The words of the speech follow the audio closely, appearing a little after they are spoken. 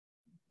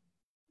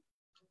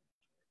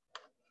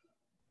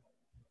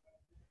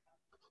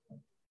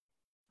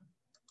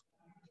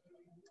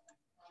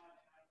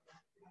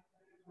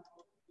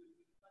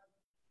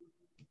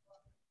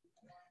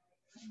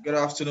Good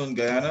afternoon,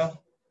 Guyana,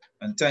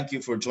 and thank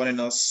you for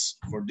joining us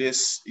for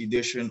this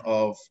edition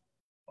of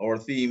our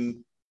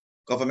theme,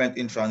 Government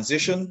in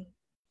Transition.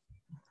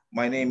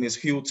 My name is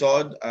Hugh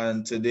Todd,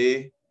 and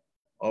today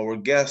our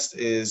guest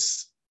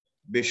is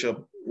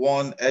Bishop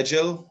Juan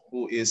Edghill,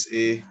 who is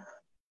a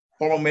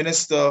former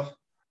minister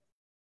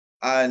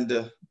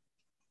and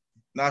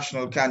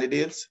national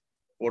candidate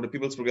for the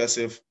People's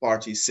Progressive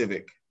Party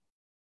Civic.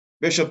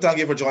 Bishop, thank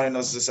you for joining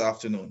us this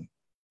afternoon.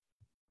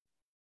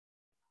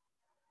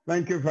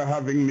 Thank you for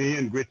having me,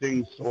 and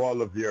greetings to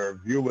all of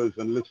your viewers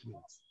and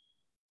listeners.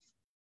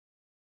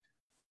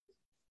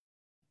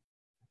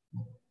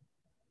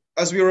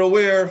 As we are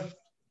aware,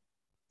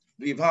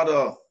 we've had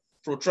a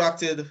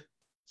protracted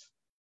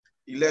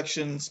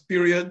elections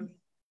period.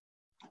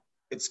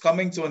 It's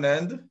coming to an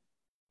end.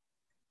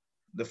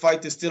 The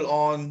fight is still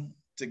on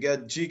to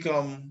get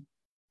GCOM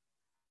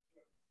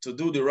to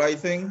do the right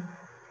thing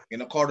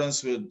in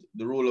accordance with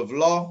the rule of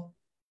law.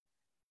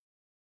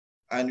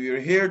 And we are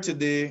here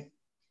today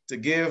to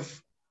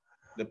give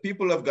the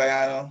people of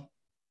Guyana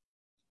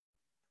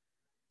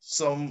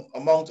some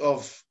amount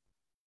of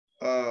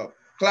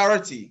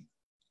clarity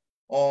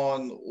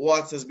on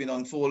what has been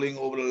unfolding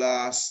over the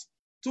last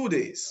 2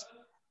 days.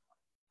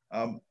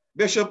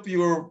 Bishop,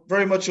 you're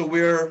very much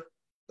aware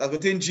that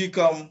within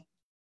GCOM,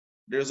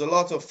 there's a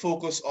lot of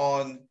focus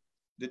on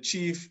the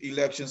Chief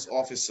Elections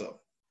Officer.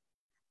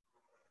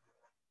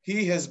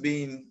 He has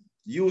been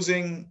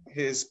using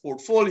his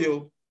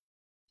portfolio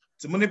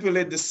to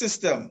manipulate the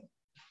system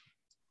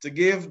to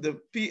give the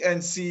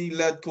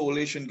PNC-led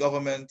coalition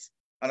government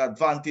an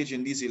advantage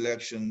in these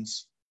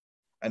elections.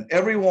 And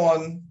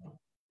everyone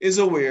is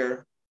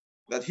aware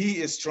that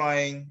he is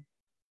trying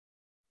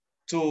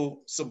to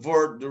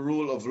subvert the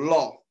rule of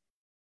law.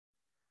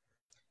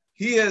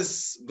 He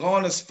has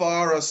gone as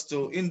far as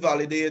to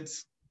invalidate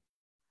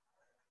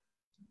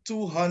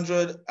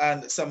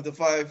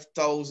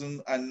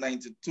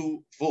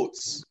 275,092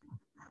 votes.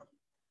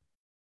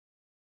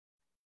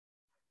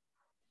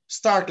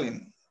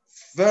 Startling,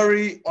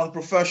 very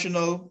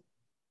unprofessional.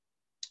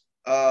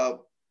 The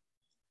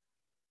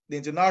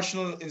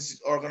international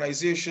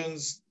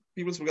organizations,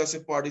 People's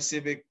Progressive Party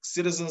Civic,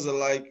 citizens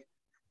alike,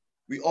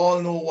 we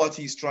all know what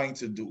he's trying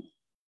to do.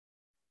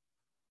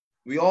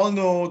 We all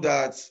know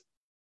that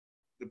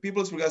the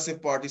People's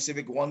Progressive Party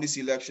Civic won these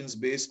elections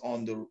based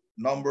on the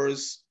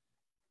numbers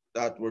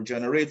that were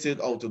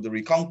generated out of the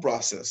recount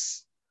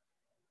process.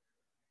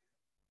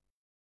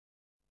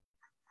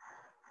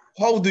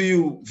 How do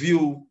you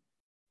view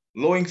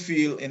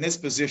Lowenfield in his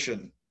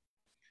position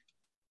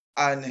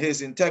and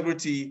his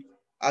integrity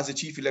as a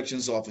chief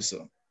elections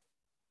officer?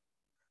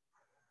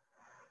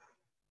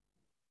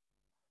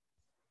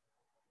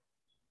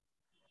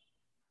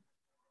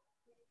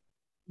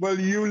 Well,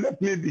 you let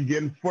me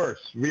begin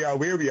first. We are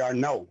where we are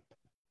now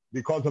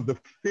because of the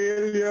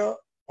failure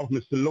of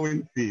Mr.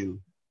 Lowenfield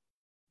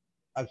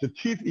as the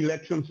chief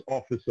elections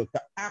officer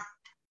to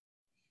act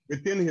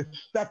within his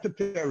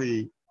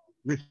statutory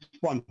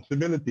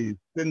responsibilities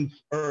since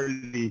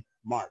early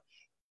March.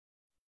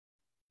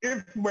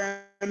 If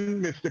when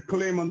Mr.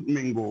 Clement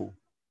Mingo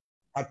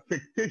had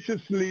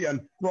fictitiously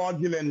and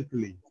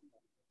fraudulently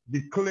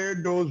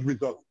declared those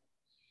results,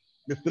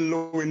 Mr.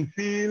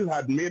 Lowenfield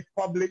had made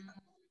public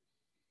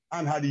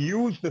and had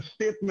used the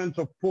statements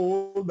of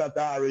poll that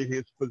are in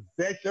his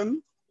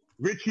possession,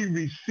 which he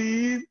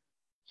received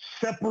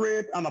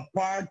separate and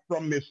apart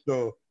from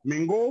Mr.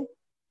 Mingo,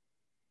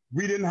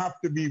 we didn't have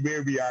to be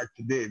where we are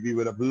today. We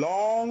would have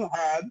long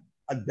had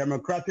a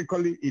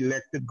democratically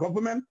elected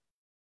government,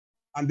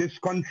 and this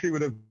country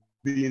would have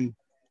been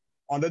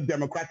under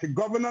democratic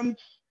governance.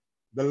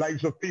 The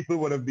lives of people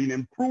would have been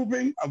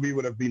improving, and we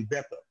would have been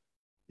better.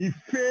 He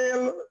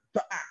failed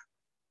to act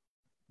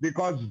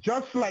because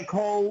just like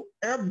how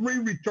every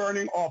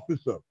returning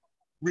officer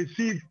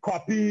received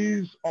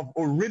copies of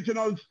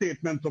original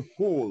statements of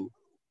poll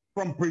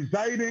from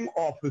presiding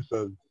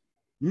officers,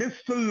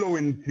 Mr.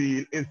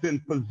 Lowenfield is in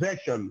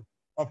possession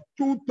of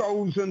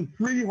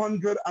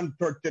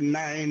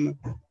 2,339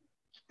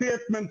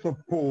 statements of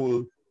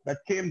poll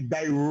that came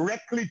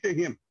directly to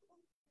him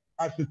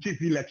as the chief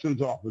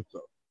elections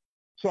officer.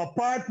 So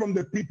apart from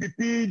the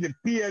PPP, the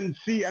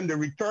PNC, and the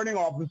returning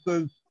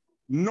officers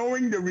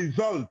knowing the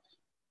results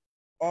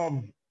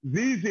of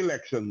these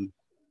elections,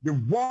 the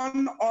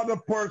one other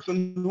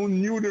person who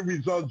knew the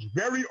results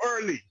very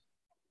early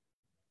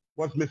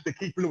was Mr.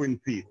 Keith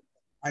Lowenfield.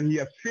 And he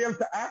has failed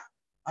to act,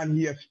 and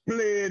he has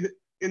played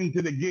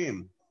into the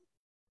game.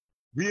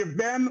 We have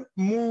then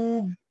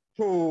moved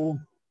to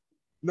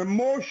the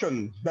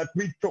motions that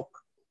we took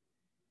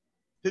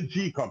to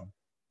GCOM,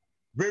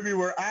 where we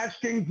were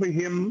asking for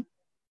him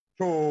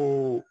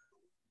to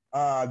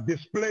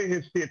display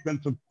his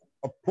statements of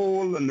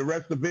poll and the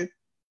rest of it.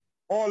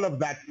 All of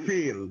that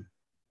failed.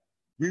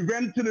 We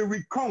went to the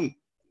recount,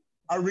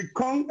 a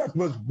recount that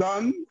was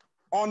done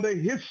under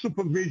his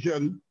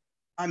supervision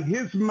and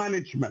his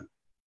management.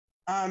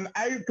 And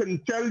I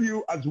can tell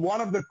you, as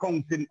one of the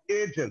counting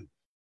agents,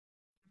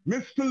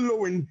 Mr.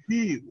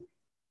 Lowenfield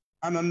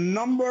and a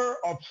number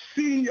of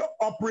senior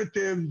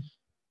operatives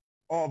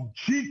of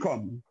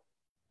GCOM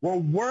were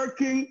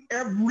working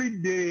every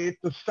day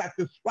to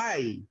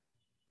satisfy,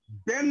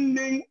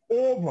 bending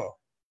over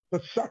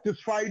to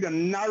satisfy the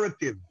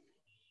narrative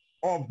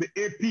of the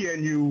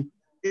APNU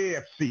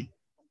AFC.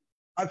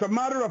 As a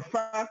matter of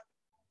fact,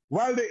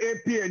 while the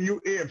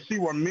APNU AFC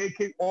were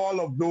making all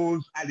of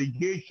those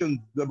allegations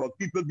about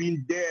people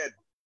being dead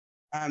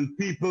and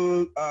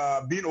people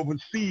being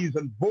overseas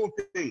and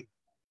voting,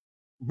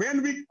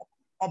 when we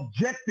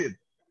objected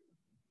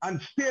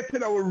and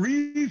stated our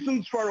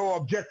reasons for our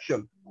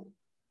objection,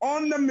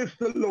 under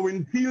Mr.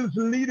 Lowenfield's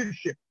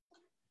leadership,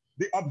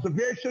 the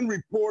observation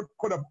report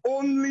could have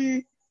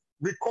only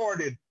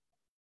recorded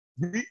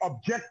we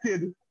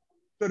objected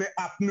to the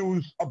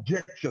APNU's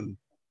objection.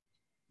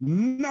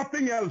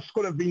 Nothing else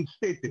could have been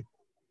stated.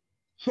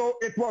 So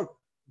it was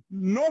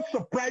no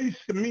surprise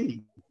to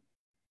me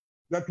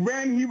that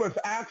when he was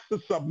asked to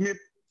submit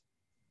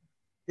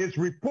his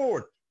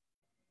report,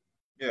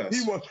 yes,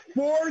 he was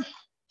forced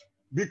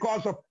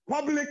because of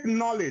public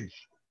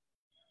knowledge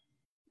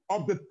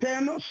of the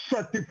 10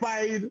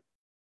 certified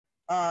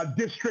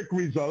district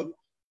results,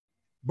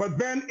 but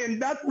then in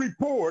that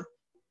report,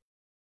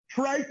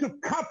 try to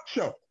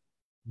capture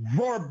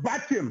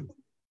verbatim,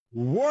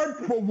 word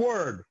for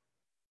word,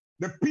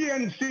 the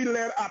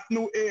PNC-led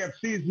APNU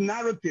AFC's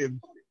narrative,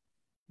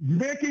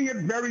 making it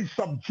very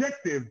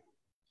subjective,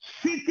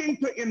 seeking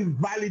to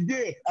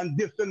invalidate and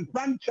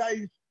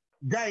disenfranchise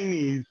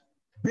Guyanese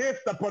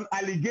based upon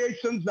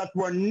allegations that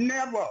were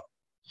never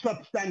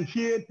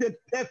substantiated,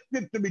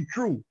 tested to be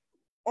true.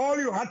 All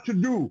you had to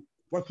do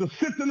was to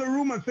sit in a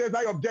room and say,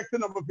 I object to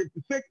number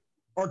 56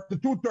 or to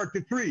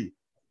 233.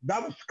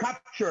 That was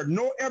captured.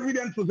 No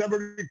evidence was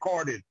ever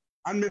recorded.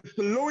 And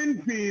Mr.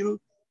 Lowenfield,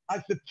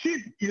 as the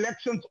chief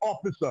elections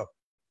officer,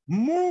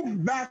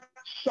 moved that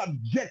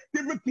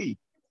subjectivity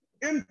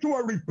into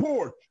a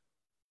report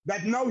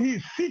that now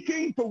he's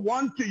seeking to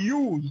want to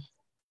use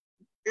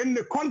in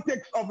the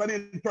context of an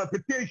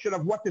interpretation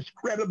of what is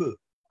credible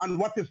and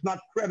what is not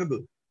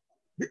credible.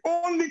 The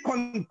only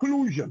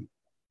conclusion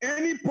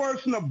any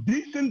person of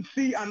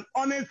decency and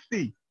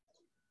honesty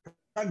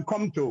can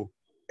come to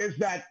is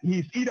that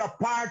he's either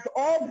part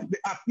of the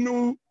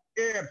APNU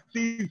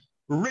AFC's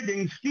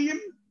rigging scheme,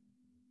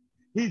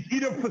 he's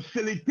either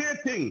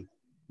facilitating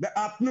the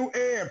APNU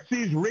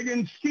AFC's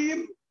rigging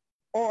scheme,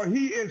 or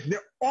he is the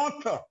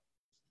author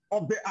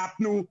of the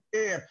APNU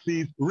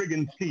AFC's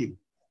rigging scheme.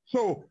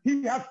 So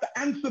he has to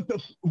answer to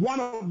one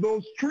of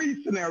those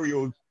three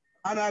scenarios.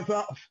 And as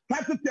a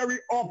statutory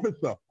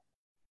officer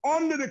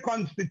under the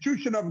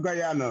Constitution of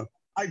Guyana,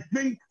 I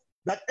think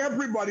that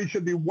everybody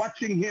should be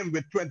watching him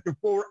with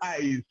 24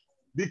 eyes,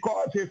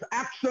 because his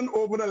action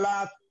over the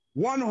last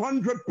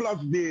 100 plus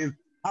days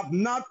have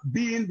not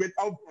been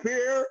without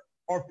fear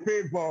or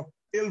favor,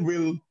 ill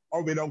will,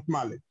 or without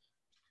malice.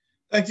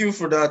 Thank you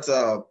for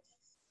that,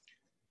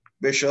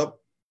 Bishop.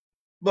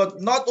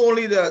 But not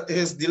only that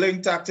his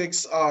delaying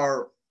tactics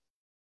are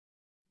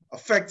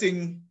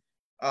affecting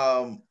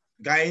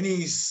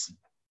Guyanese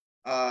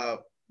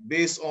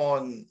based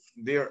on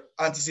their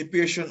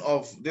anticipation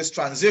of this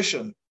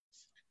transition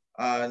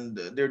and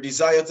their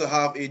desire to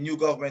have a new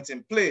government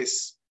in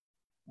place,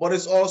 but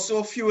it's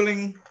also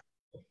fueling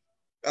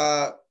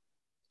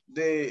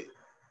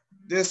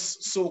this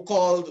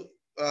so-called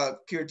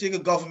caretaker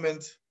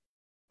government,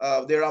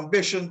 their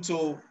ambition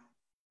to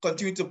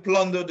continue to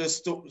plunder the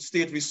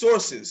state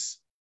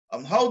resources.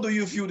 How do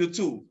you view the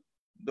two?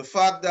 The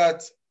fact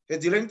that the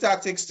delaying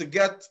tactics to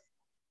get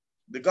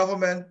the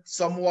government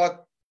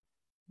somewhat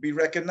be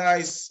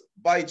recognized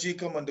by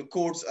GCOM and the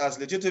courts as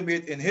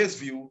legitimate in his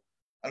view,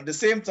 and at the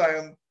same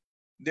time,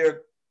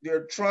 they're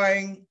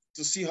trying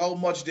to see how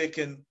much they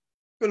can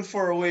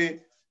pilfer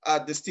away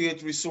at the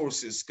state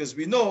resources, because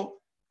we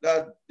know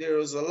that there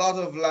is a lot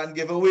of land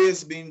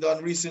giveaways being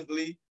done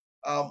recently.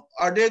 Are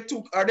they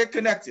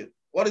connected?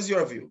 What is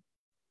your view?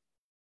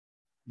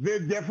 They're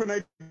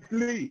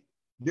definitely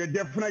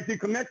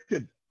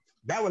connected.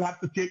 That will have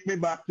to take me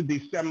back to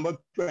December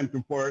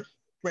 21st,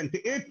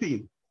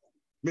 2018.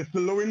 Mr.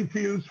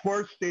 Lowenfield's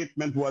first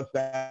statement was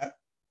that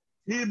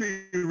he'll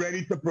be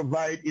ready to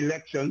provide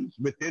elections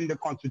within the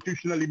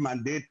constitutionally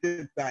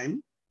mandated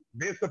time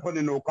based upon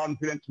the no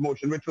confidence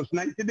motion, which was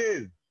 90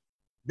 days.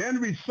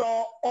 Then we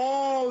saw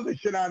all the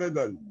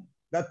shenanigans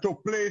that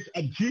took place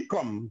at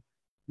GCOM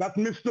that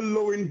Mr.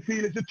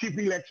 Lowenfield is the chief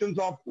elections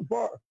officer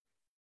for.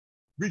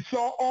 We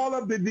saw all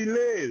of the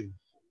delays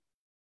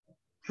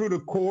through the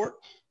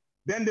courts,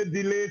 then the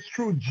delays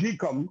through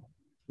GCOM,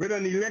 with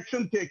an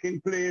election taking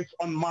place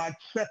on March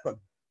 2nd.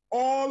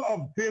 All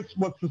of this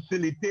was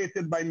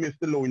facilitated by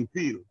Mr.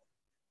 Lowenfield.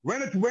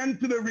 When it went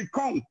to the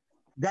recount,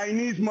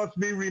 Guyanese must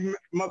be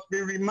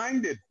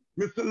reminded,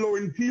 Mr.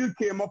 Lowenfield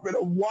came up with a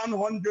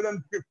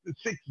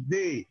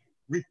 156-day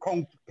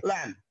recount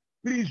plan.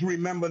 Please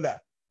remember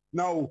that.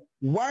 Now,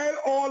 while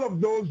all of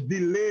those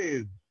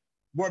delays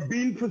were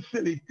being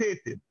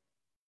facilitated,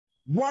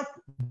 what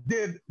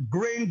did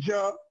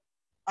Granger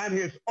and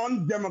his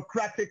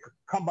undemocratic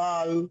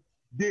cabal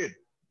did?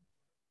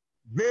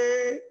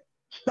 They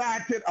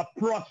started a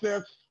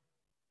process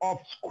of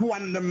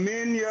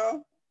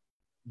squandermania,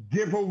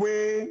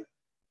 giveaway,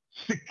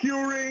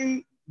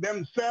 securing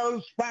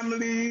themselves,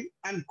 family,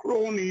 and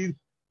cronies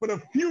for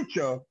the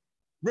future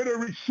with the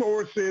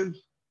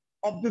resources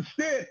of the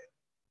state.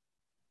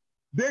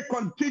 They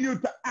continue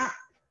to act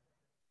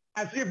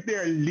as if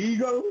they're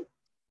legal.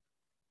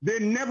 They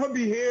never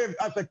behaved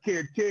as a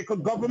caretaker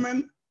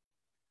government.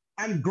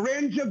 And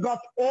Granger got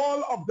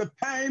all of the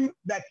time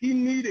that he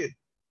needed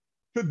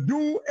to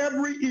do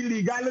every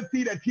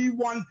illegality that he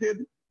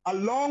wanted,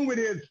 along with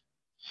his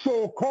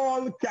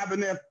so-called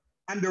cabinet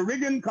and the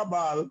rigging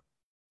cabal.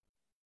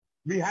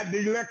 We had the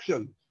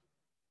elections.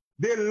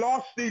 They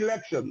lost the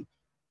elections.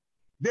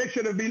 They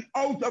should have been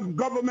out of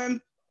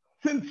government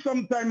since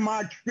sometime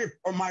March 5th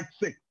or March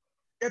 6th.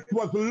 It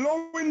was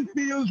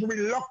Lowenfield's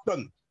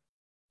reluctance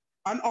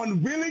and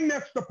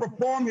unwillingness to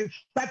perform his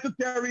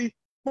statutory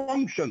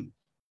functions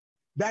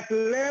that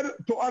led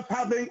to us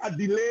having a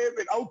delay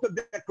without a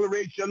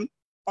declaration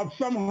of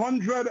some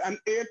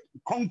 108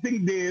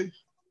 counting days.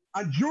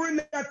 And during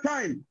that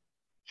time,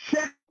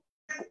 check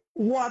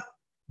what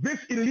this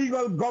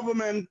illegal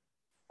government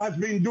has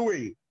been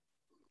doing.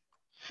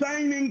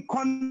 Signing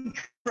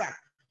contracts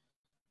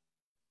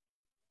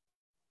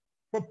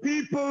for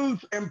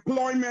people's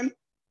employment,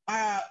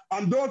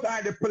 and those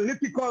are the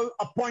political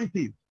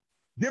appointees,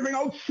 giving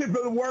out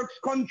civil works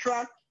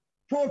contracts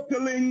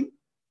totaling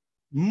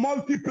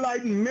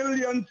multiplied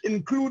millions,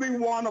 including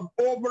one of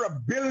over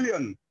 $1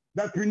 billion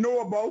that we know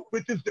about,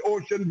 which is the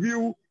Ocean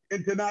View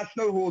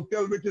International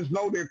Hotel, which is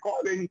now they're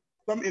calling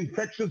some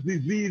infectious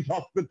disease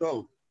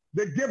hospital.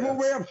 The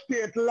giveaway of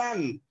state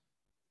land,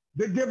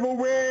 the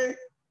giveaway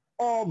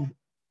of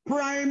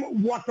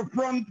prime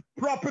waterfront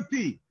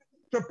property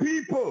to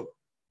people,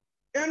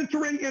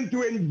 entering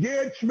into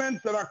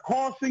engagements that are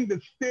costing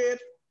the state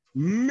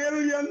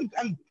millions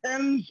and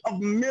tens of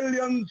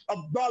millions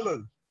of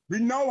dollars. We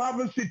now have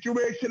a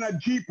situation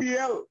at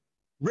GPL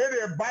where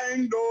they're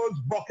buying those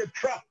bucket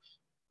trucks,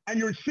 and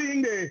you're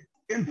seeing the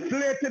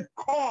inflated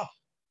cost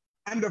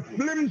and the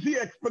flimsy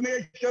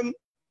explanation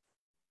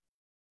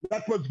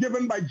that was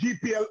given by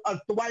GPL as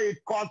to why it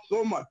costs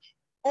so much.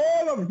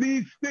 All of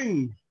these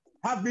things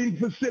have been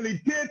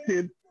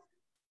facilitated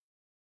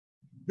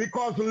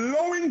because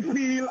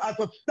Lowenfield, as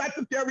a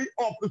statutory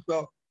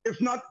officer, is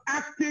not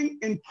acting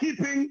in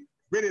keeping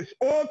with his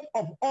oath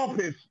of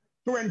office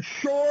to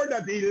ensure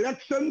that the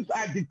elections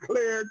are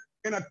declared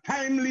in a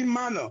timely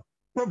manner,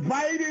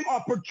 providing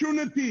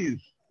opportunities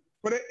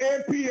for the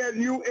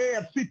APNU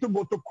AFC to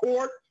go to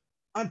court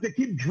and to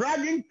keep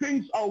dragging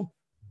things out,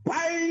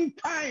 buying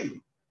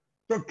time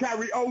to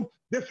carry out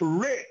this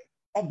raid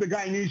of the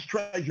Guyanese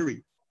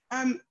treasury.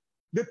 And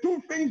the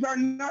two things are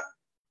not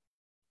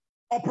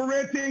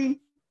operating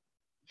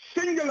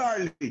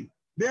singularly.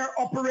 They're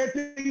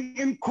operating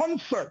in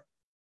concert.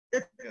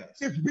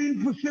 It's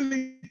been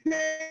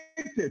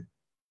facilitated.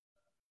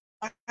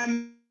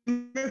 And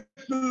Mr.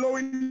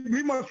 Lowenfield,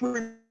 we must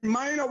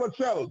remind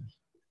ourselves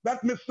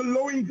that Mr.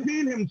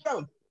 Lowenfield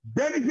himself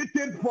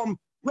benefited from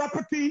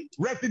property,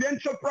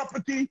 residential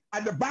property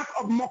at the back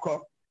of Mocha,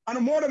 and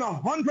more than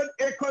 100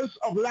 acres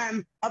of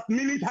land at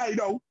Millis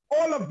Hideout,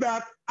 all of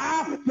that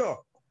after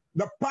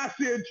the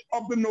passage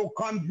of the no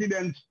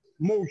confidence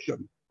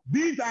motion.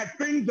 These are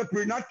things that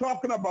we're not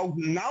talking about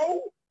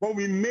now, but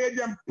we made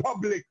them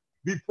public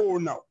before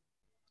now.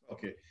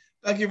 Okay,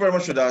 thank you very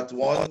much for that,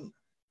 Juan.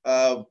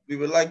 We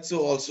would like to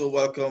also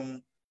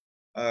welcome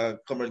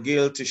Comrade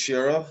Gail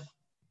Teixeira,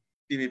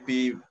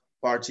 PPP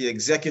Party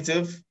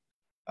Executive.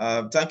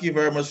 Thank you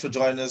very much for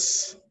joining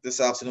us this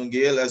afternoon,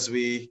 Gail, as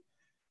we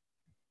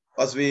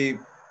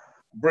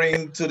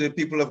bring to the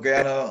people of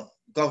Guyana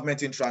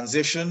government in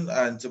transition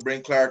and to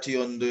bring clarity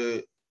on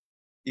the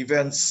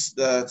events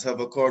that have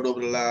occurred over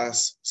the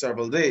last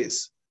several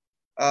days.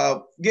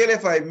 Gail,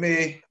 if I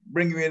may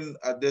bring you in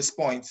at this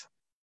point,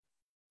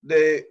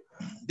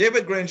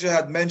 David Granger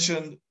had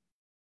mentioned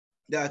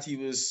that he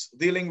was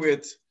dealing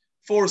with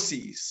 4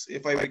 C's.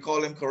 If I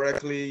recall him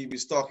correctly, he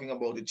was talking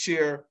about the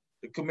chair,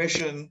 the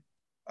commission,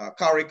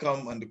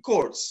 CARICOM, and the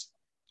courts.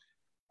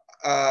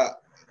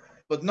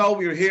 But now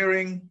we're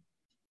hearing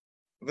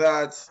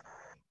that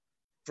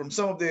from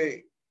some of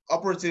the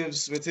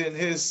operatives within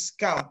his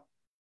camp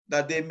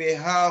that they may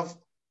have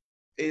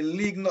a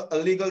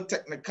legal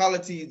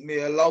technicality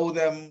may allow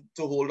them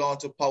to hold on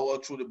to power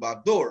through the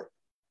back door.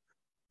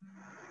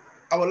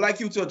 I would like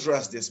you to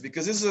address this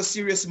because this is a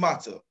serious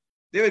matter.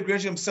 David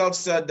Granger himself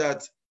said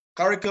that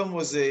CARICOM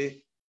was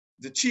the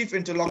chief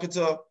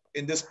interlocutor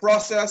in this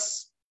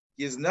process.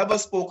 He has never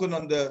spoken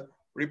on the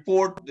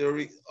report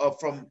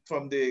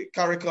from the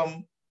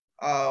CARICOM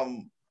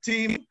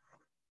team,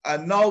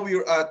 and now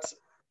we're at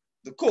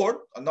the court,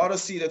 another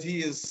C that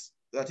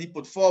he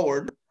put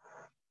forward,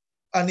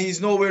 and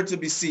he's nowhere to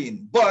be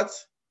seen. But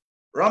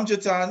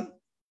Ramjatan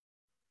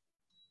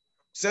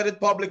said it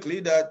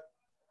publicly that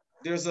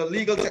there's a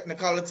legal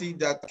technicality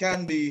that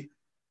can be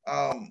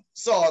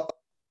sought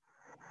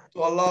to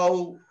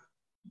allow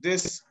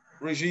this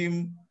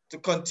regime to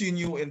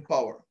continue in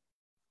power.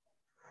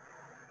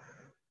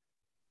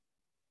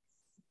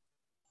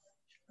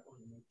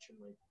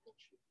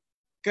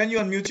 Can you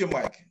unmute your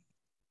mic?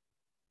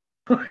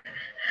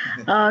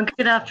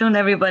 Good afternoon,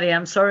 everybody.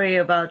 I'm sorry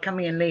about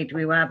coming in late.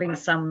 We were having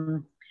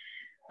some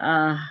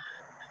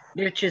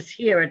glitches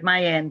here at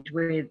my end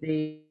with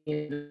the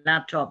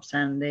laptops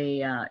and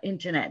the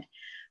internet.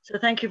 So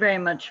thank you very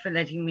much for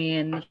letting me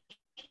in.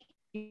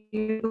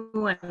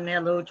 You and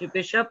hello to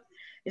Bishop.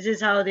 This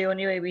is how the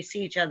only way we see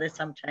each other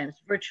sometimes,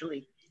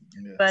 virtually.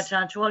 Yes.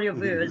 But to all your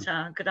viewers,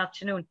 good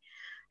afternoon.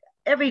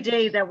 Every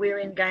day that we're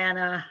in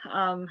Guyana,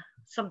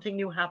 something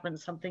new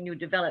happens, something new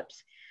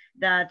develops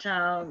that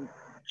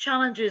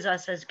challenges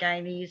us as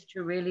Guyanese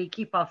to really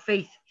keep our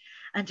faith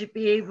and to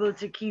be able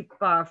to keep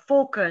our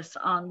focus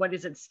on what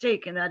is at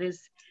stake, and that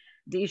is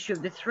the issue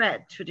of the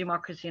threat to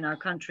democracy in our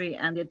country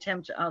and the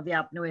attempt of the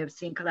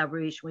APNOAFC in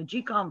collaboration with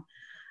GCOM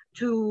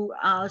to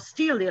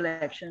steal the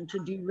election, to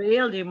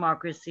derail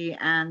democracy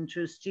and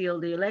to steal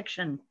the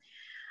election.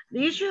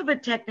 The issue of a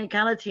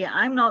technicality,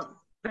 I'm not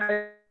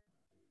very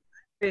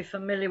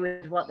familiar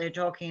with what they're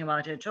talking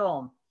about at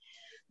all.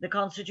 The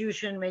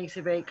Constitution makes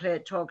it very clear,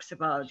 it talks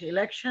about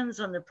elections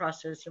and the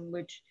process in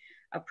which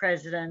a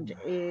president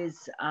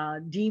is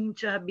deemed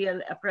to be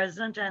a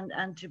president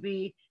and to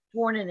be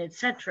sworn in,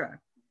 etc.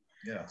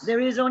 Yes. There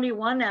is only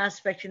one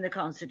aspect in the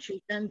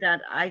Constitution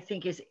that I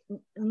think is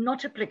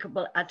not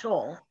applicable at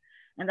all,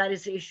 and that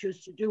is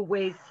issues to do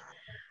with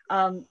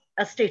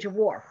a state of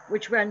war,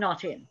 which we're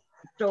not in.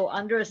 So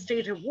under a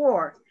state of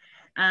war,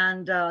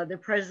 and the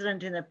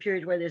president in a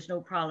period where there's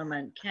no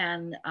parliament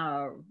can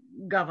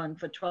govern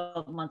for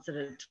 12 months at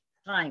a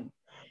time.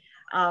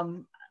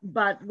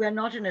 But we're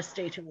not in a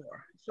state of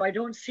war. So I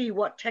don't see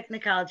what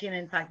technicality, and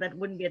in fact, that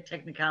wouldn't be a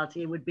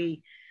technicality, it would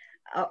be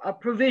a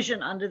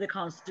provision under the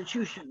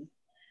Constitution.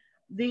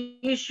 The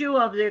issue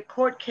of the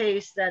court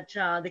case that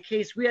the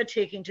case we are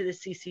taking to the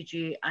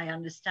CCJ, I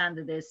understand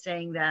that they're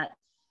saying that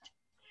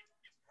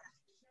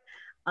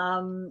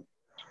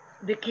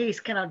the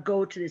case cannot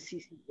go to the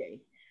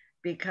CCJ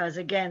because,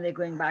 again, they're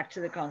going back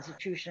to the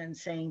Constitution and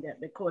saying that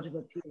the Court of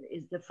Appeal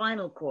is the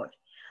final court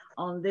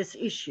on this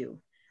issue.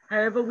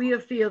 However, we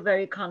feel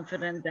very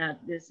confident that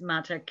this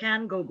matter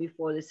can go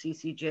before the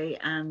CCJ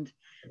and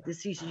the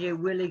CCJ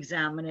will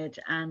examine it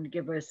and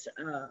give us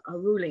a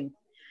ruling.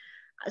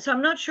 So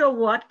I'm not sure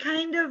what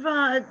kind of,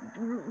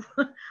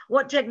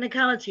 what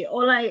technicality.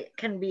 All I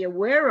can be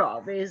aware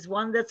of is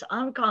one that's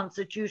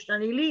unconstitutional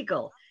and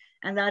illegal,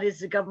 and that is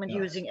the government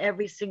using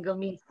every single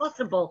means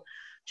possible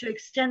to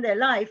extend their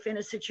life in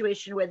a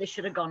situation where they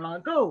should have gone long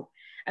ago.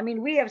 I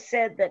mean, we have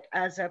said that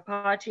as a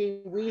party,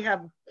 we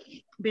have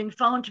been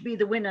found to be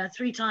the winner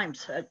 3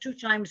 times, 2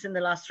 times in the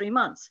last 3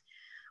 months.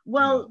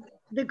 Well,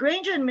 the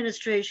Granger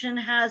administration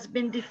has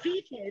been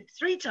defeated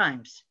 3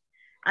 times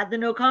at the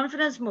no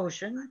confidence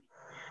motion,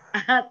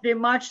 at the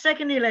March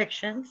 2nd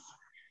elections,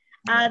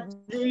 at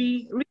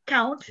the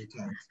recount,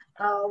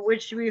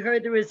 which we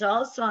heard the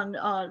results on,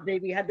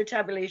 we had the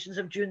tabulations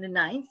of June the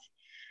 9th.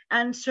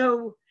 And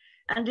so,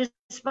 and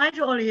despite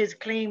all his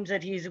claims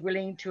that he's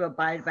willing to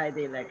abide by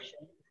the election,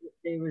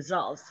 the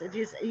results,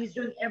 he's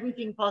doing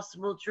everything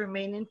possible to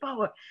remain in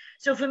power.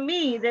 So for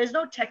me, there's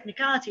no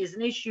technicality. It's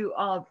an issue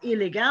of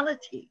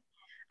illegality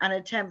and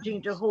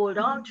attempting to hold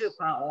on to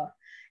power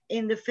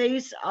in the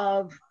face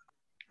of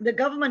the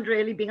government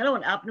really being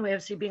alone,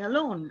 APNOAFC being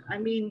alone. I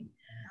mean,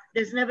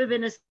 there's never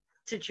been a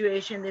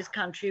situation in this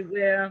country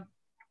where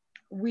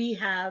we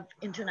have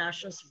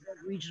international support,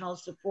 regional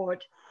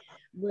support,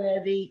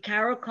 where the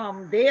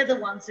CARICOM, they're the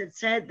ones that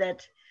said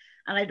that,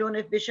 and I don't know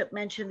if Bishop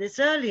mentioned this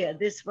earlier,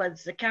 this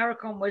was, the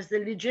CARICOM was the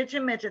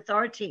legitimate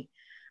authority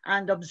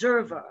and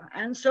observer.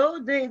 And so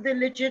the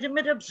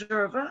legitimate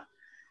observer,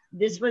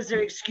 this was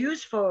their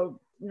excuse for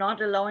not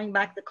allowing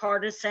back the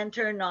Carter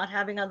Center, not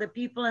having other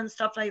people and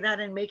stuff like that,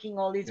 and making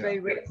all these very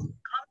racist comments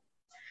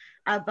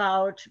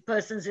about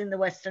persons in the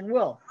Western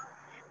world.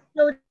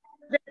 So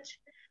that,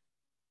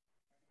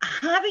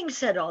 having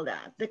said all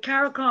that, the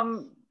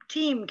CARICOM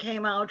team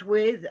came out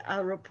with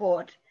a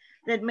report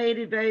that made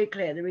it very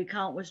clear the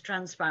recount was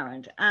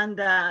transparent, and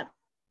that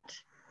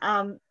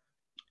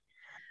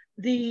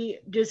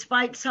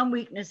despite some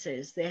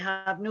weaknesses, they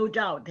have no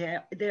doubt,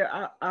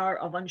 there are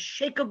of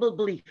unshakable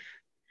belief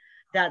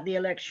that the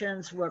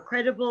elections were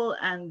credible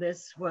and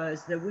this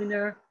was the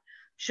winner,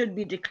 should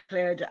be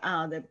declared,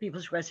 the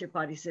People's Progressive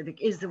Party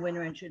Civic is the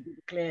winner and should be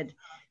declared,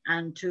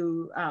 and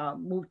to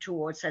move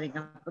towards setting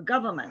up a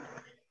government.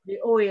 The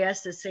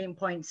OAS, the same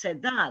point,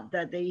 said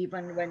that they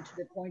even went to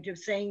the point of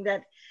saying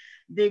that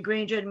the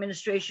Granger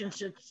administration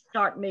should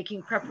start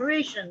making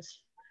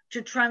preparations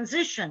to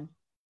transition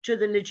to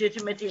the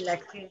legitimately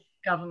elected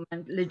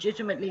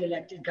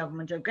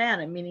government of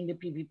Guyana, meaning the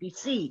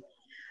PPPC.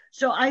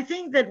 So I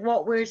think that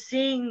what we're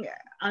seeing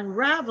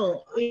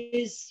unravel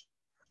is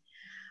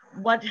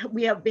what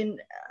we have been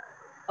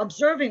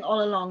observing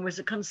all along was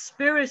a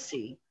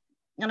conspiracy.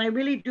 And I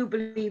really do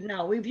believe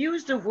now, we've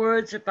used the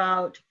words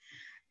about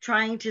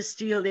trying to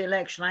steal the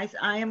election.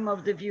 I am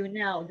of the view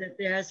now that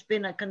there has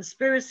been a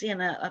conspiracy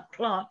and a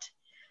plot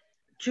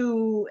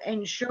to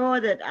ensure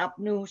that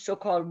APNU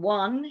so-called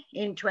won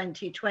in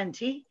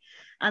 2020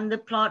 And the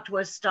plot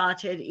was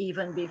started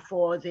even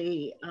before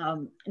the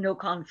no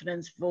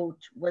confidence vote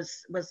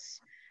was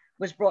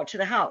brought to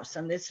the House.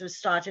 And this was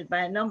started by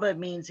a number of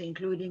means,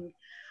 including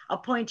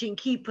appointing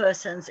key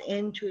persons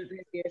into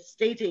various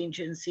state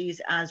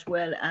agencies, as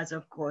well as,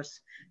 of course,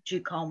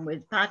 GCOM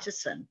with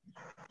Patterson.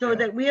 So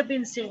that we have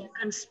been seeing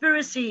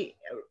conspiracy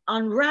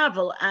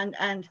unravel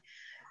and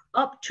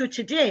up to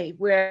today,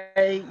 where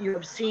you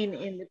have seen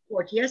in the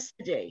court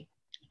yesterday,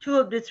 2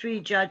 of the 3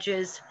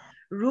 judges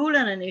rule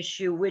on an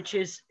issue which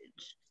is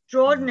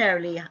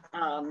extraordinarily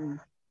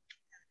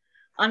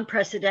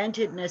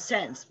unprecedented in a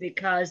sense,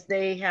 because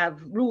they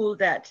have ruled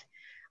that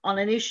on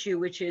an issue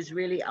which is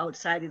really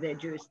outside of their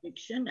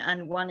jurisdiction,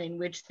 and one in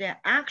which they're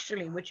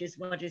actually, which is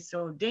what is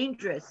so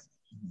dangerous,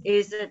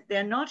 is that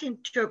they're not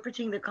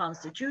interpreting the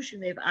Constitution.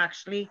 They've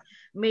actually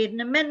made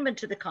an amendment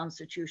to the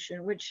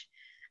Constitution, which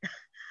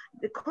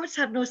the courts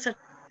have no such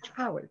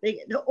power.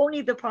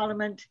 Only the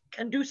Parliament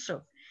can do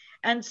so.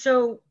 And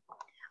so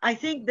I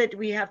think that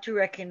we have to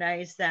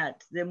recognize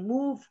that the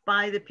move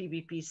by the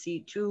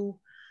PPPC to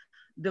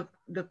the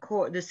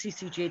court, the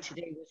CCJ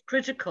today, was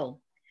critical.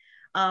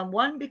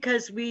 One,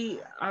 because we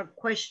are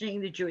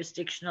questioning the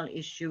jurisdictional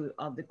issue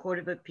of the Court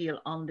of Appeal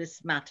on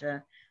this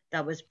matter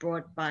that was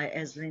brought by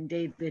Eslin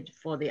David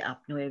for the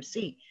APNO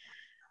FC.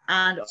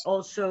 And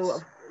also,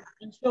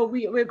 and so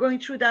we're going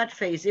through that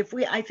phase.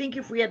 I think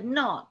if we had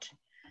not,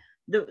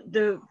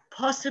 the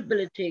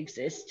possibility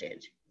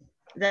existed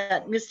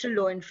that Mr.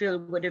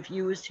 Lowenfield would have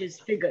used his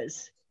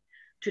figures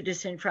to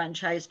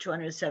disenfranchise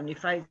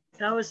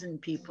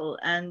 275,000 people.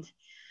 And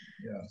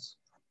yes.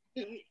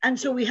 And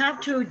so we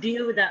have to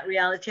deal with that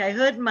reality. I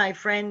heard my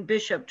friend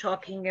Bishop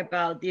talking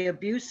about the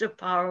abuse of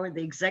power,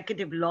 the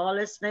executive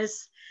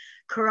lawlessness,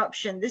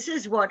 corruption. This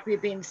is what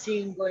we've been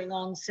seeing going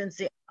on since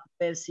the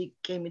AFC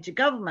came into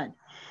government.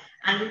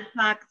 And in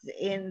fact,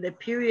 in the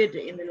period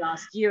in the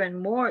last year and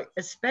more,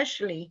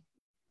 especially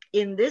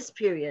in this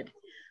period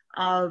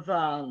of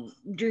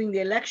during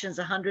the elections,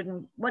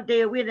 what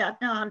day are we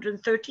at now?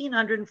 113,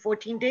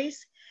 114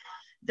 days,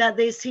 that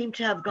they seem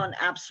to have gone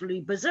absolutely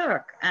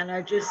berserk and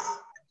are just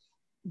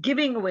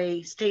giving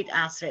away state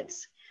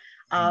assets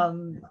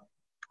and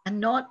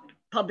not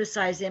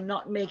publicizing them,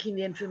 not making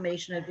the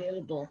information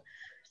available,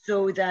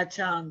 so that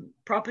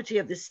property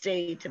of the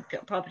state,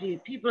 property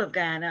of people of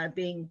Guyana are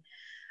being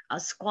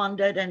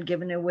squandered and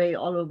given away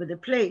all over the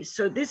place.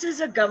 So this is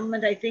a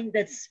government, I think,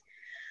 that's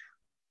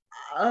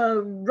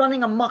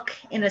running amok,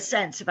 in a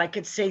sense, if I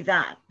could say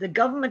that. The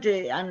government,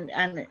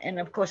 and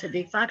of course a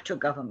de facto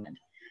government,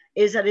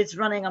 is that it's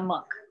running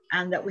amok,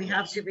 and that we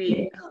have to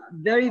be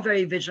very,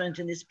 very vigilant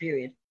in this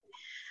period.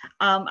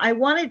 I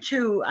wanted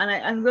to,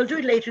 and we'll do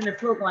it later in the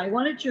program, I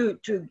wanted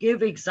to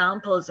give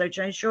examples, which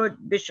I'm sure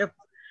Bishop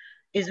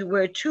is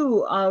aware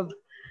too, of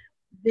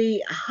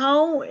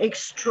how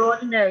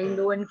extraordinary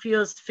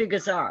Lowenfield's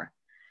figures are.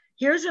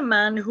 Here's a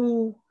man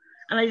who,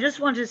 and I just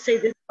want to say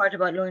this part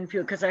about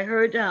Lowenfield, because I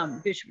heard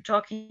Bishop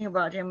talking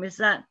about him, is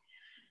that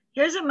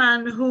here's a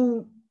man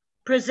who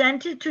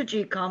presented to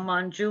GCOM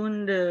on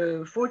June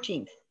the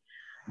 14th,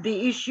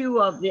 the issue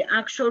of the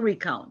actual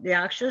recount, the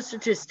actual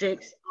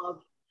statistics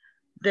of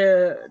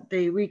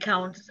the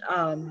recounts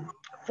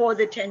for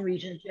the 10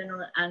 regional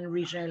general and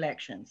regional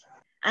elections,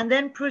 and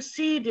then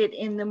proceeded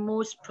in the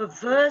most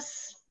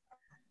perverse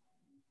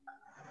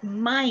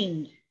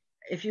mind,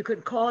 if you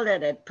could call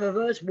it a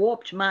perverse,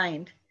 warped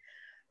mind,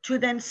 to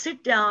then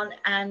sit down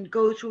and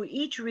go through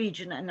each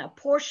region and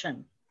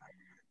apportion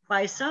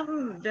by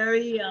some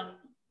very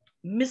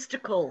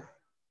mystical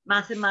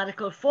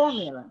mathematical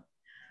formula,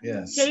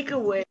 yes, take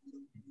away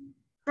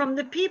from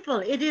the people.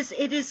 It is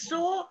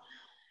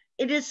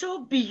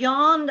so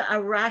beyond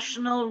a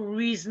rational,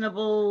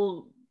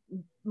 reasonable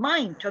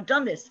mind to have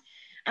done this.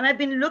 And I've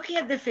been looking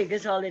at the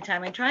figures all the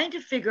time and trying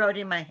to figure out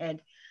in my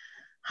head,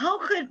 how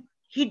could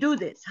he do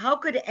this? How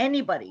could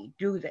anybody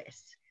do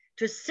this?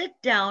 To sit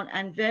down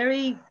and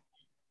very,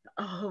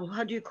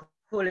 how do you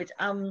call it?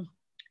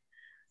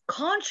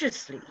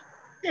 Consciously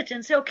sit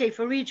and say, okay,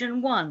 for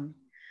region 1,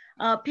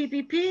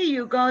 PPP,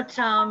 you got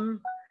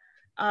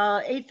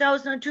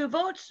 8,002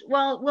 votes.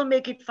 Well, we'll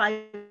make it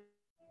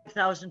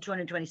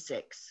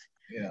 5,226.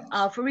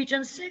 yeah. For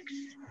region 6,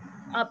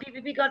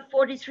 PPP got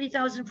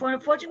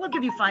 43,440. We'll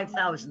give you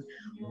 5,000.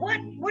 What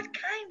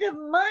kind of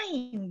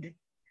mind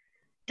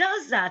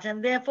does that?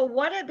 And therefore,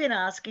 what I've been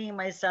asking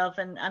myself,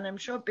 and I'm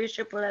sure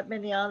Bishop will have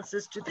many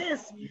answers to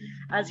this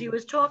as he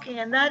was talking,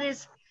 and that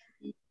is,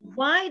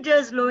 why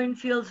does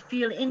Lowenfield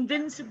feel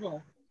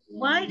invincible?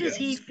 Why does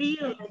he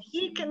feel that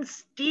he can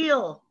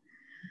steal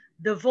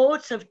the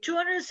votes of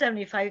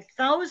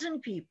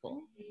 275,000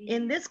 people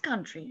in this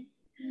country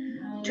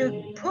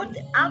to put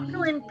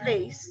APNO in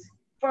place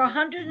for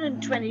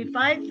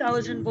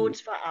 125,000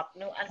 votes for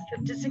APNO and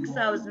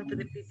 56,000 for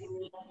the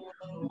PPP?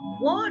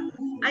 What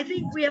I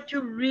think we have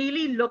to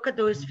really look at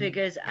those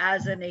figures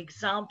as an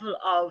example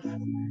of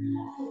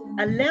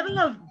a level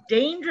of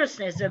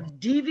dangerousness,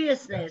 of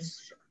deviousness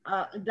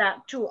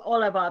that to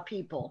all of our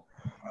people.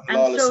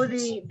 And so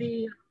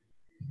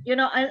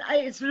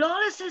it's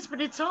lawlessness,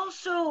 but it's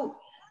also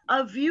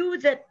a view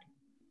that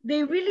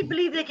They really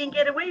believe they can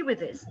get away with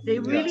this. They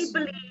really Yes.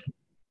 believe,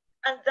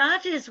 and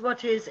that is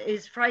what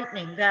is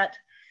frightening, that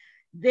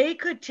they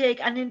could take,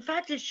 and in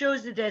fact, it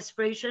shows the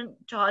desperation,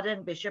 Todd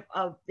and Bishop,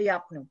 of the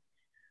APNU.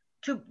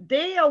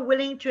 They are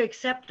willing to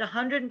accept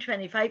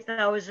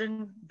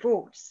 125,000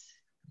 votes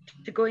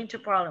to go into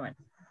Parliament.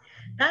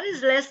 That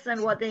is less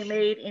than what they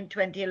made in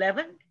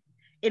 2011.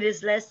 It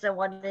is less than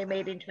what they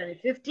made in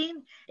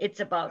 2015.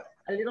 It's about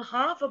a little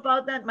half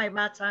about that. My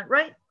maths aren't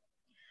right.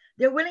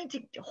 They're willing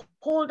to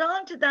hold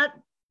on to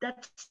that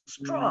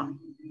straw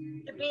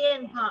to be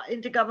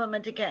into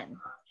government again.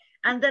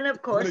 And then,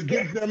 of course, it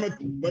gives them a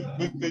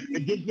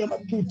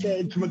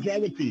 2/3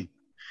 majority.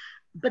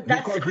 But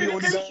that's the critical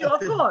issue, of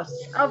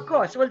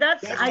course. Well, and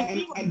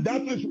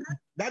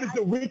that is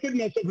the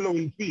wickedness of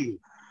Lowenfield.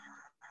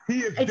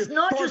 It's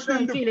not just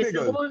Lowenfield, it's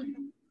the whole.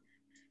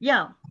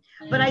 Yeah,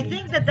 but I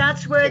think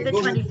that's where the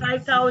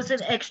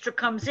 25,000 extra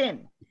comes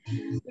in,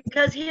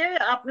 because here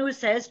APNU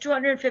says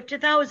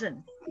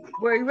 250,000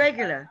 were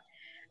irregular,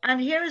 and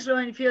here is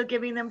Lowenfield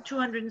giving them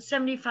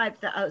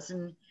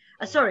 275,000.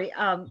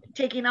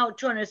 Taking out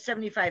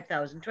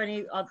 275,000,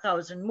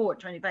 20,000 more,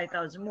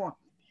 25,000 more.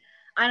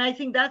 And I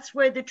think that's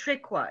where the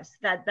trick was,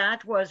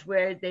 that was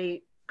where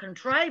they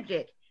contrived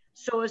it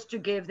so as to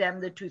give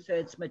them the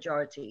 2/3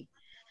 majority.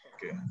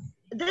 Okay.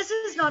 This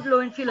is not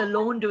Lowenfield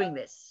alone doing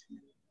this.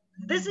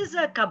 This is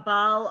a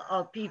cabal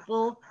of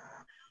people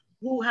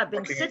who have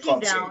been sitting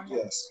down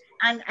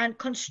and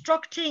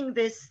constructing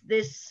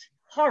this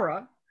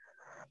horror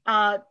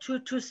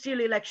to steal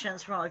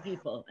elections from our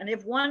people. And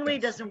if one way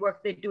doesn't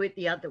work, they do it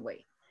the other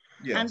way.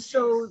 Yes. And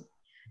so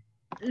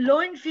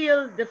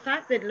Lowenfield, the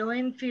fact that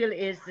Lowenfield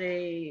is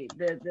the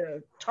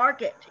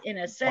target in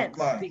a sense,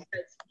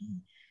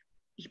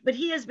 but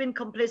he has been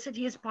complicit,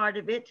 he is part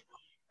of it,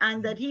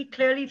 and that he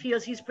clearly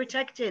feels he's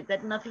protected,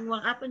 that nothing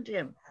will happen to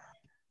him.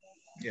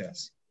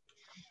 Yes.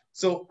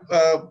 So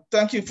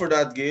thank you for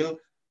that, Gail.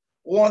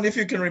 Juan, if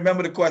you can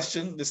remember the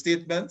question, the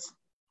statement.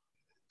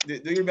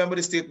 Do you remember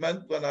the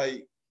statement when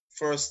I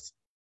first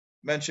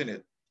mentioned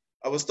it?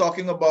 I was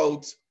talking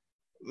about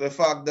the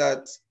fact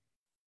that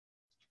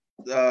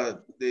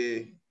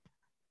the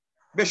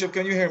Bishop,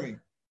 can you hear me?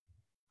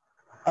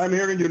 I'm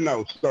hearing you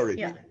now, sorry.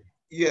 Yeah.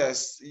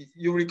 Yes,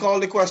 you recall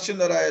the question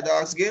that I had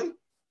asked Gail?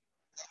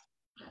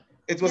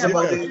 It was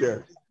about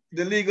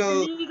the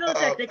legal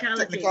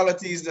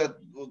technicalities that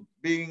were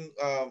being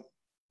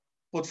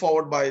put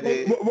forward by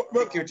the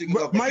security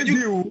government. My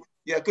view.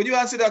 Yeah, could you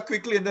answer that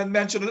quickly and then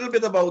mention a little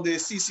bit about the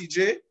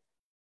CCJ?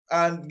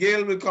 And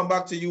Gail will come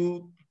back to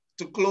you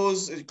to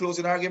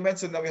closing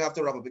arguments, and then we have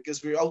to wrap up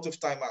because we're out of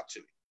time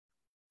actually.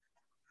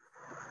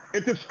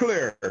 It is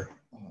clear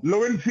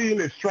Lowenfield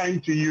is trying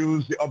to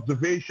use the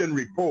observation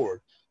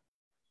reports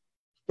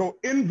to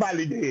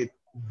invalidate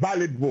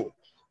valid votes.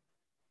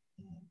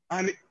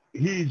 And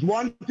he's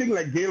wanting,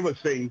 like Gail was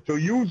saying, to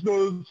use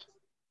those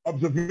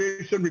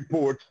observation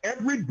reports,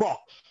 every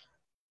box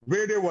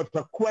where there was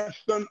a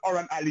question or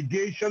an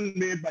allegation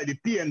made by the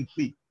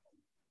PNC.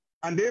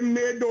 And they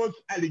made those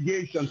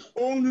allegations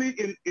only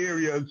in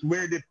areas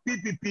where the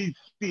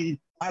PPPC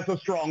has a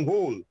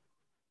stronghold.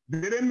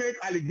 They didn't make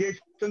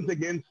allegations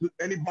against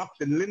any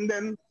box in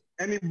Linden,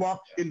 any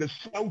box in the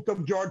south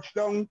of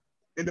Georgetown,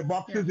 in the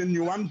boxes in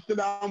New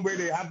Amsterdam where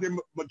they have the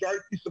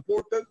majority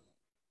supporters.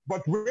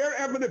 But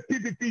wherever the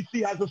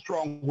PPPC has a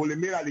stronghold, they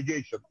made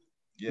allegations.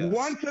 Yes.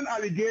 Once an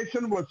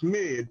allegation was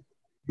made,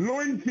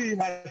 Lowenfield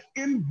has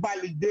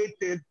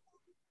invalidated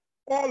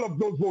all of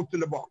those votes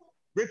in the box,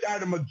 which are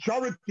the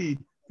majority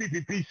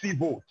PPPC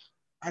votes.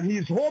 And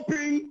he's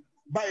hoping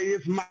by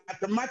his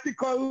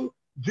mathematical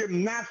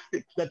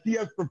gymnastics that he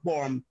has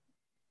performed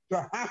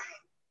to hand,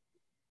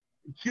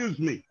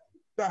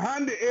 to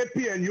hand the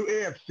APNU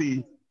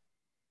AFC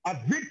a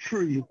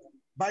victory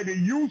by the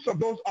use of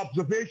those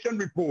observation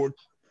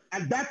reports.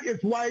 And that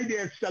is why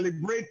they're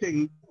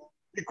celebrating,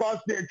 because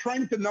they're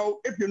trying to know,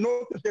 if you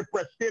notice their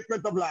press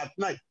statement of last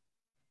night,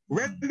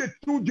 when the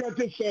two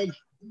judges says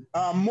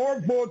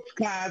more votes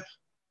cast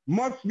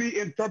must be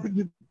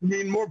interpreted to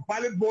mean more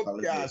valid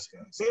votes cast,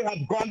 they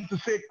have gone to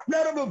say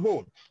credible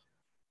votes.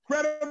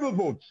 Credible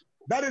votes.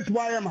 That is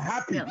why I'm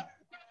happy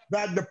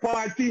that the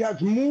party has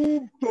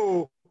moved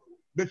to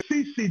the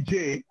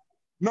CCJ,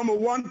 number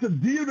one, to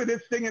deal with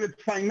this thing in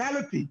its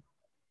finality,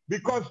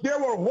 because they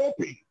were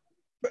hoping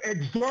to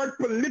exert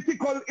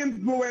political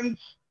influence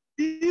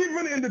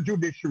even in the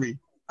judiciary.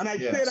 And I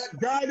say that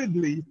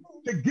guidedly,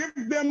 to give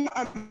them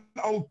an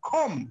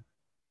outcome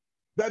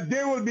that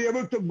they will be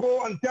able to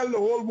go and tell the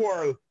whole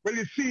world, well,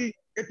 you see,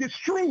 it is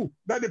true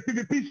that the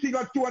PPPC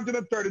got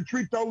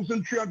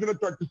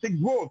 233,336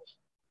 votes,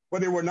 but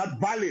they were not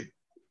valid.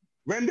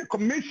 When the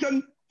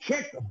commission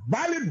checked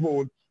valid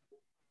votes,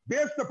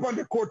 based upon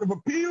the Court of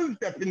Appeals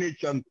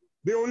definition,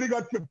 they only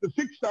got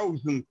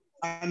 56,000,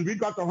 and we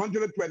got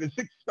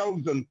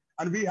 126,000,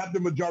 and we had the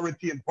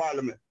majority in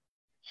Parliament.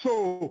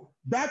 So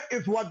that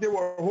is what they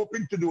were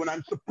hoping to do. And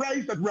I'm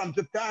surprised that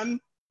Ramzatan,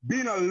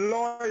 being a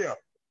lawyer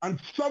and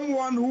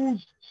someone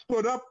who's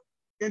stood up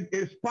in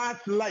his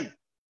past life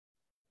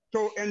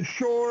to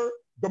ensure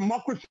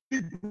democracy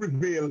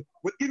prevail,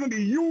 will even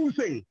be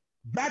using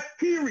that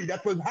theory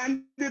that was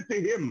handed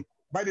to him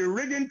by the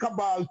rigging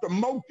cabal to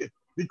mount it,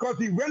 because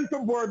he went to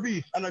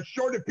Berbice and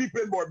assured the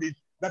people in Berbice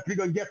that we're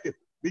going to get it.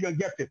 We're going to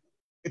get it.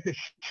 It is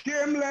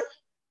shameless,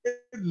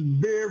 it's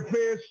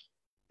barefaced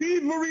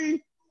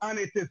thievery, and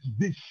it is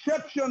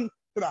deception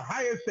to the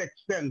highest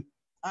extent,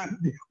 and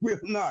it will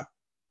not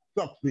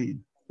succeed.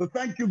 So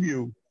thank you,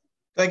 Hugh.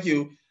 Thank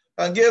you.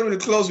 And Gail, we'll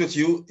close with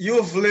you.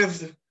 You've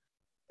lived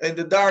in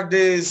the dark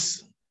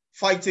days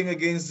fighting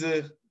against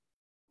the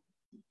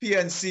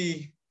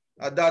PNC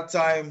at that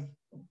time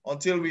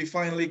until we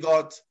finally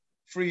got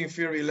free and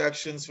fair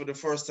elections for the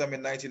first time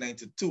in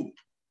 1992.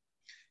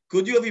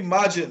 Could you have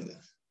imagined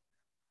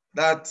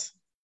that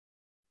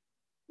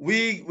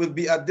we would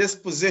be at this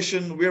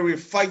position where we're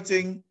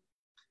fighting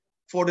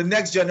for the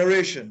next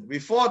generation? We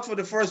fought for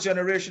the first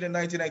generation in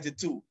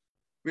 1992.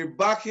 We're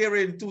back here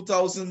in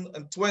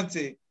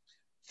 2020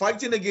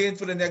 fighting again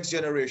for the next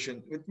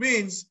generation. It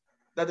means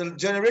that the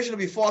generation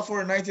we fought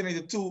for in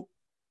 1982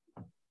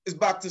 is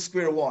back to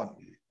square one.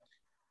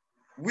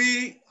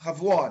 We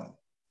have won.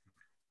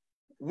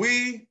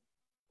 We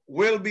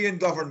will be in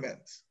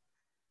government.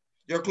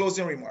 Your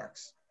closing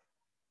remarks.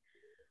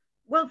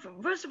 Well,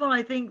 first of all,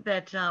 I think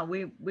that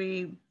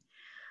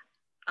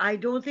I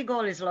don't think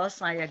all is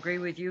lost. I agree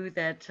with you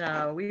that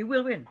we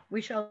will win.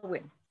 We shall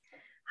win.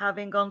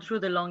 Having gone through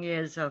the long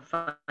years of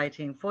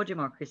fighting for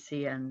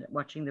democracy and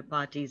watching the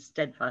party's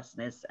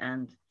steadfastness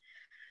and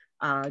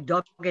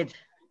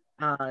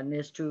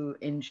doggedness to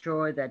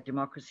ensure that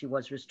democracy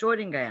was restored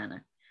in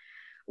Guyana,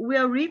 we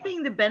are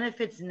reaping the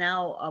benefits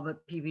now of a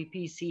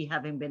PPPC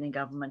having been in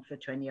government for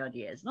 20 odd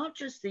years, not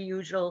just the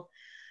usual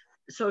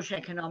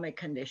socioeconomic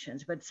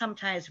conditions, but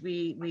sometimes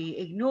we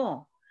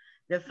ignore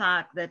the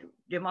fact that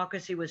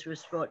democracy was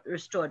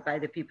restored by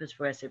the People's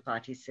Progressive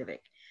Party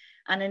Civic.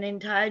 And an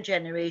entire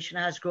generation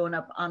has grown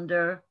up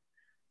under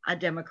a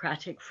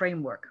democratic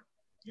framework.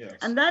 Yes.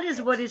 And that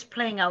is what is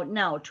playing out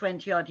now,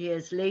 20 odd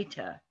years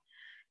later,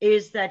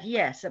 is that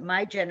yes,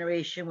 my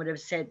generation would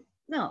have said,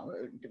 no,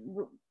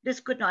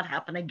 this could not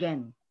happen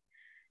again.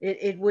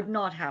 It would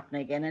not happen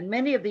again. And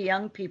many of the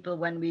young people,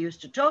 when we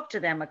used to talk to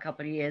them a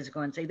couple of years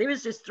ago and say, there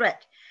is this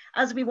threat,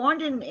 as we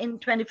warned in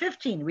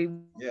 2015, we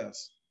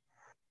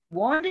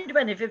warned in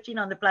 2015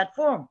 on the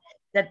platform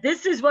that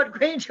this is what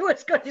Granger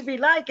was going to be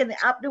like and the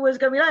APNU was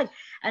going to be like.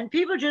 And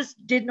people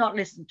just did not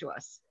listen to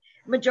us.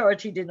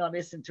 Majority did not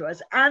listen to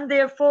us. And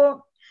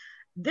therefore,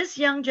 this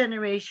young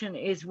generation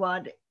is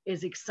what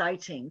is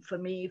exciting for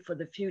me for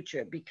the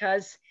future,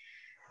 because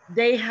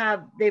they've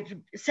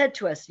said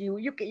to us,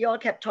 you all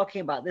kept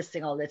talking about this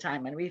thing all the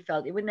time, and we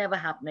felt it would never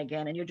happen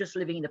again, and you're just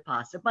living in the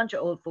past. A bunch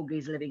of old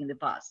fogies living in the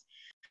past.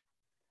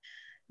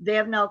 They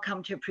have now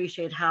come to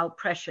appreciate how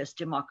precious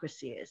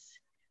democracy is.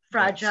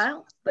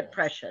 Fragile, but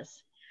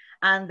precious.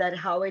 And that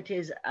how it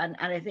is, and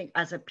I think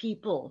as a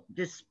people,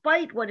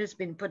 despite what has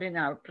been put in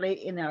our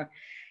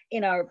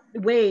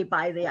way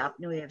by the APNU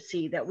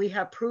AFC, that we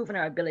have proven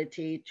our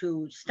ability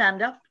to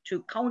stand up,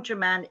 to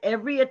countermand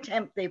every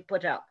attempt they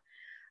put up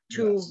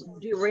to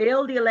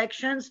derail the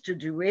elections, to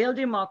derail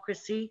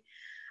democracy.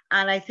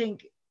 And I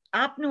think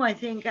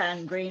APNU,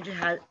 and Granger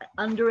has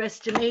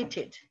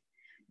underestimated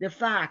the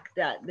fact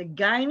that the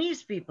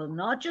Guyanese people,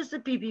 not just the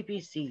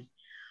PPPC,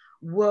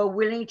 were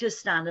willing to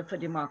stand up for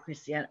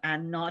democracy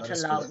and not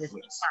allow this to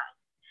pass.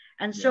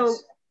 And so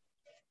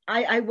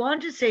I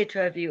want to say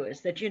to our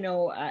viewers that,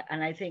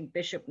 and I think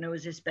Bishop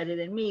knows this better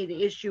than me,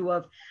 the issue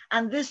of,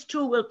 and this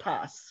too will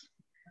pass.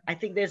 I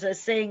think there's a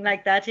saying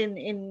like that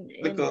in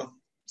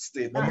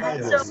statement.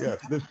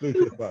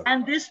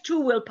 And this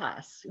too will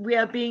pass. We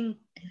are being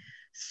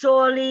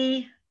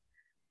sorely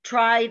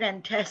tried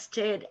and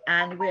tested,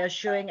 and we are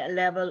showing a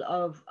level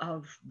of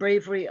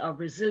bravery, of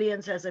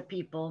resilience as a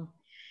people,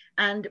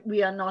 and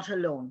we are not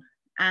alone.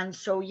 And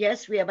so,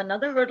 yes, we have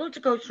another hurdle to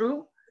go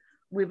through.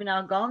 We've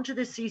now gone to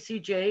the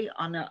CCJ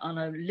on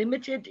a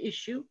limited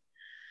issue,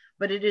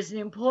 but it is an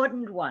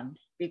important one,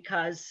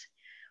 because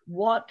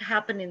what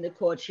happened in the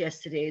courts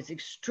yesterday is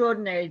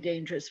extraordinarily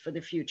dangerous for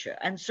the future.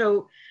 And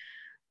so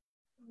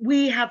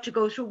we have to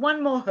go through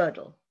one more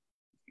hurdle.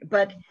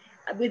 But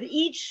with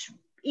each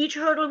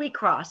hurdle we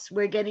cross,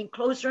 we're getting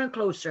closer and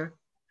closer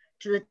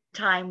to the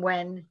time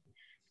when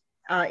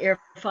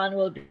Irfan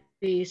will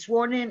be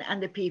sworn in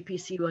and the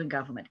PPC will in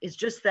government. It's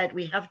just that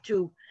we have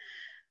to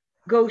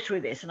go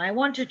through this. And I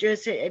want to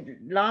just say a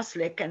last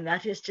lick, and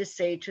that is to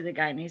say to the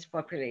Guyanese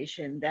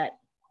population that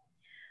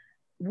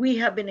we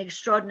have been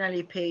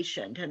extraordinarily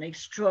patient and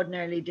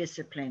extraordinarily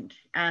disciplined.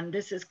 And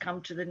this has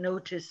come to the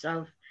notice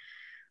of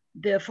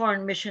the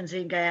foreign missions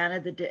in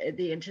Guyana,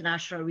 the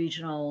international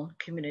regional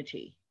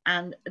community.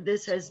 And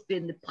this has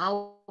been the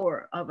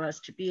power of us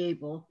to be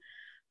able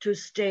to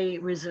stay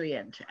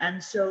resilient.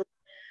 And so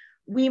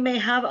we may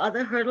have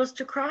other hurdles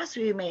to cross,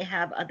 we may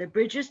have other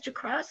bridges to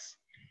cross,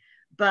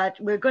 but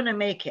we're going to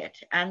make it.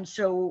 And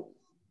so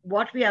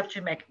what we have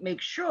to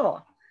make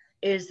sure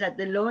is that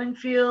the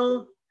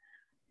Lowenfield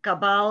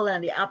cabal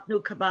and the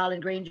APNU cabal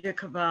and Granger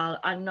cabal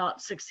are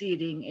not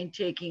succeeding in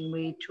taking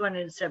away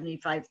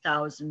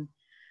 275,000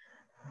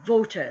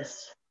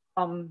 voters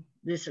from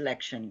this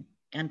election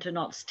and to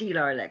not steal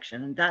our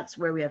election. And that's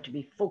where we have to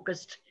be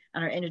focused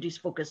and our energies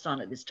focused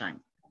on at this time.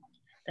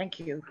 Thank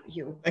you,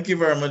 Hugh. Thank you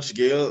very much,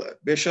 Gail.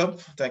 Bishop,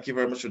 thank you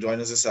very much for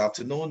joining us this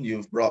afternoon.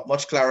 You've brought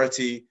much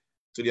clarity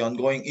to the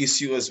ongoing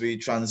issue as we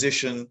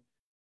transition,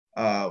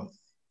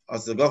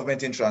 as the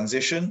government in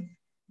transition.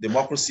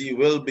 Democracy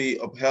will be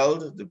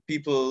upheld, the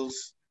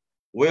people's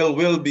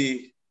will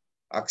be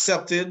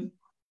accepted,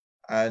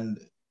 and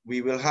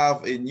we will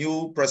have a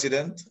new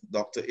president,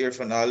 Dr.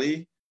 Irfan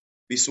Ali,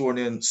 be sworn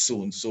in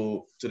soon.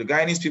 So to the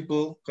Guyanese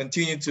people,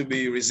 continue to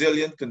be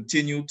resilient,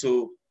 continue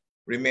to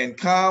remain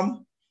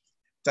calm.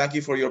 Thank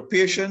you for your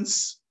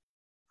patience,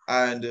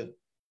 and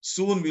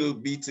soon we'll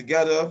be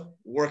together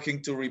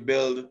working to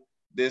rebuild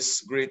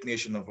this great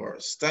nation of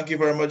ours. Thank you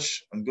very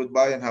much, and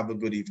goodbye, and have a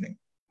good evening.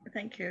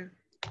 Thank you.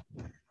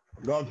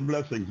 God's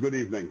blessings. Good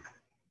evening.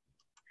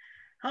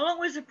 How long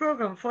was the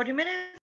program? 40 minutes?